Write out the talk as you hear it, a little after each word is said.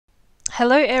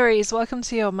Hello Aries, welcome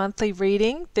to your monthly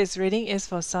reading. This reading is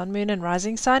for Sun, Moon and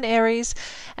Rising Sign Aries,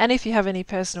 and if you have any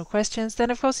personal questions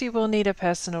then of course you will need a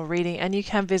personal reading, and you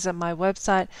can visit my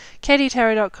website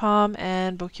katietarot.com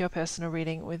and book your personal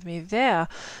reading with me there.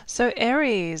 So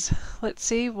Aries, let's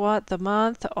see what the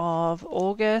month of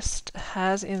August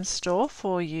has in store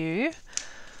for you.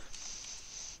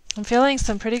 I'm feeling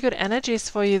some pretty good energies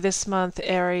for you this month,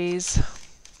 Aries.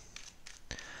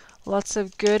 Lots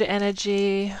of good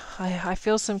energy. I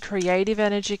feel some creative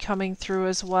energy coming through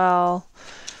as well.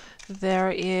 There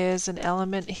is an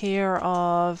element here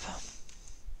of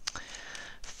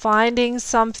finding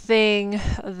something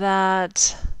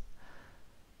that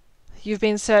you've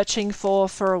been searching for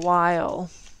a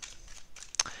while.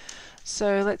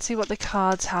 So let's see what the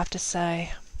cards have to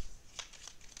say.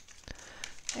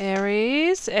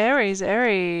 Aries, Aries,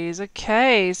 Aries.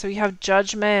 Okay, so we have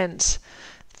Judgment.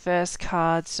 First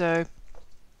card. So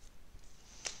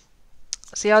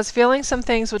see, I was feeling some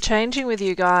things were changing with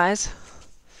you guys.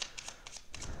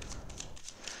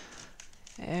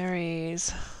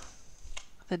 Aries,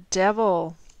 the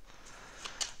Devil,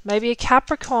 maybe a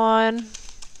Capricorn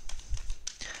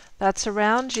that's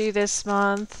around you this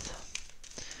month.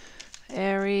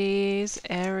 Aries,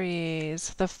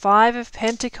 Aries, the Five of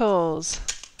Pentacles.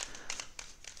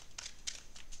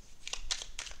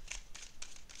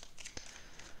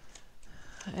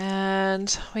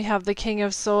 And we have the King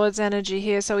of Swords energy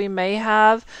here, so we may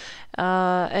have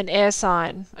an air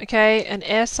sign. Okay, an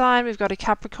air sign. We've got a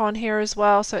Capricorn here as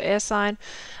well, so air sign,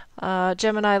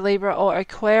 Gemini, Libra, or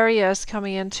Aquarius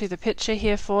coming into the picture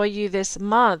here for you this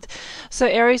month. So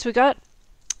Aries, we got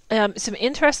some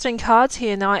interesting cards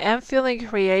here. Now I am feeling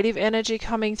creative energy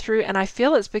coming through, and I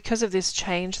feel it's because of this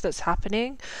change that's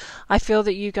happening. I feel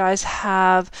that you guys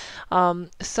have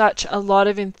such a lot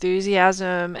of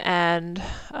enthusiasm, and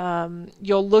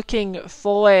you're looking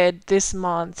forward this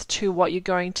month to what you're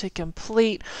going to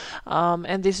complete,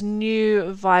 and this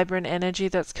new vibrant energy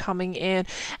that's coming in.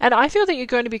 And I feel that you're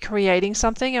going to be creating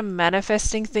something and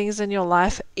manifesting things in your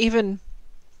life even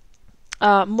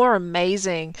more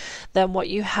amazing than what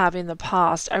you have in the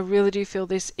past. I really do feel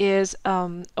this is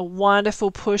a wonderful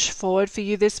push forward for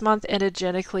you this month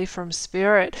energetically from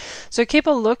Spirit. So keep a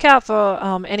lookout for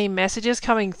any messages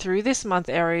coming through this month,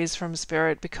 Aries, from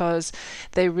Spirit, because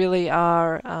they really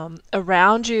are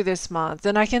around you this month.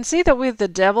 And I can see that with the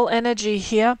Devil energy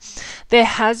here, there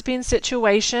has been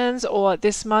situations, or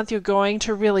this month you're going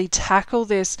to really tackle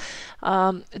this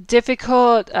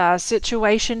difficult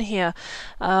situation here.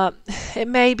 It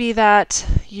may be that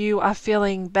you are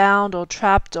feeling bound or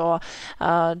trapped, or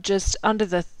just under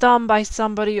the thumb by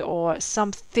somebody or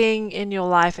something in your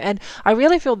life. And I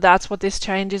really feel that's what this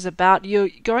change is about. You're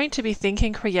going to be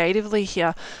thinking creatively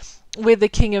here with the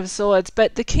King of Swords,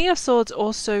 but the King of Swords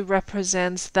also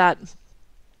represents that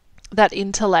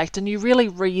intellect, and you're really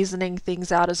reasoning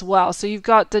things out as well. So you've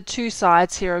got the two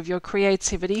sides here of your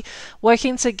creativity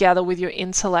working together with your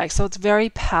intellect, so it's very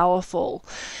powerful.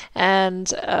 And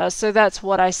so that's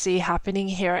what I see happening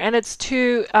here, and it's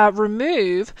to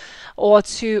remove or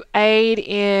to aid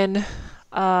in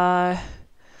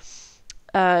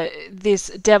this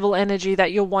Devil energy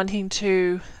that you're wanting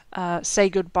to say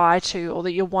goodbye to, or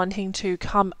that you're wanting to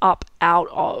come up out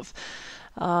of.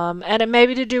 And it may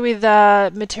be to do with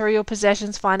material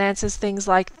possessions, finances, things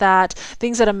like that,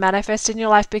 things that are manifest in your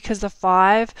life, because the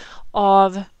Five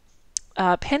of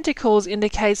Pentacles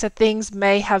indicates that things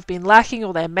may have been lacking,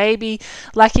 or they may be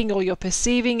lacking, or you're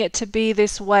perceiving it to be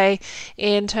this way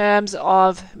in terms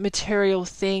of material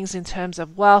things, in terms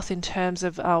of wealth, in terms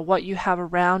of what you have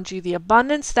around you, the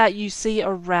abundance that you see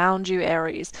around you,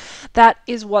 Aries. That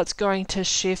is what's going to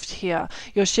shift here.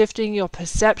 You're shifting your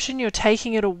perception, you're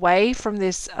taking it away from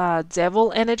this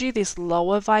Devil energy, this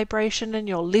lower vibration, and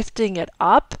you're lifting it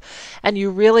up, and you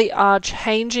really are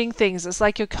changing things. It's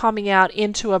like you're coming out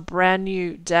into a brand new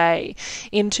day,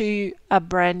 into a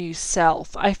brand new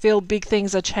self. I feel big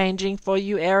things are changing for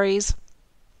you, Aries,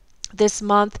 this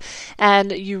month,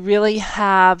 and you really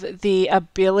have the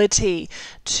ability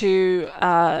to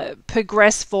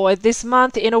progress forward this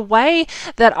month in a way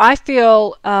that I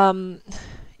feel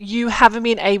you haven't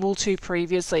been able to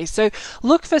previously. So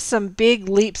look for some big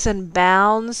leaps and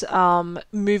bounds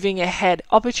moving ahead.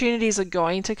 Opportunities are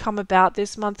going to come about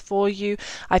this month for you.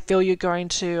 I feel you're going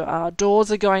to,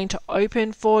 doors are going to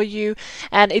open for you,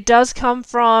 and it does come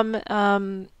from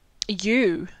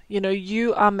you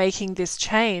are making this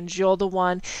change. You're the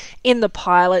one in the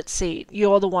pilot seat.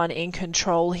 You're the one in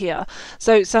control here.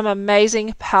 So some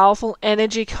amazing, powerful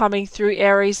energy coming through,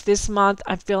 Aries, this month.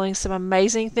 I'm feeling some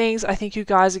amazing things. I think you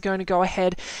guys are going to go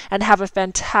ahead and have a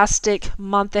fantastic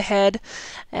month ahead.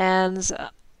 And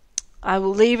I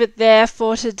will leave it there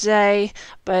for today.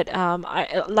 But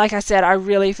like I said, I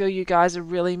really feel you guys are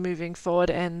really moving forward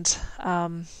and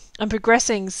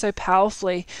progressing so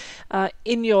powerfully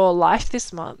in your life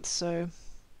this month. So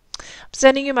I'm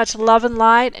sending you much love and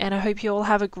light, and I hope you all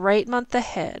have a great month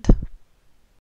ahead.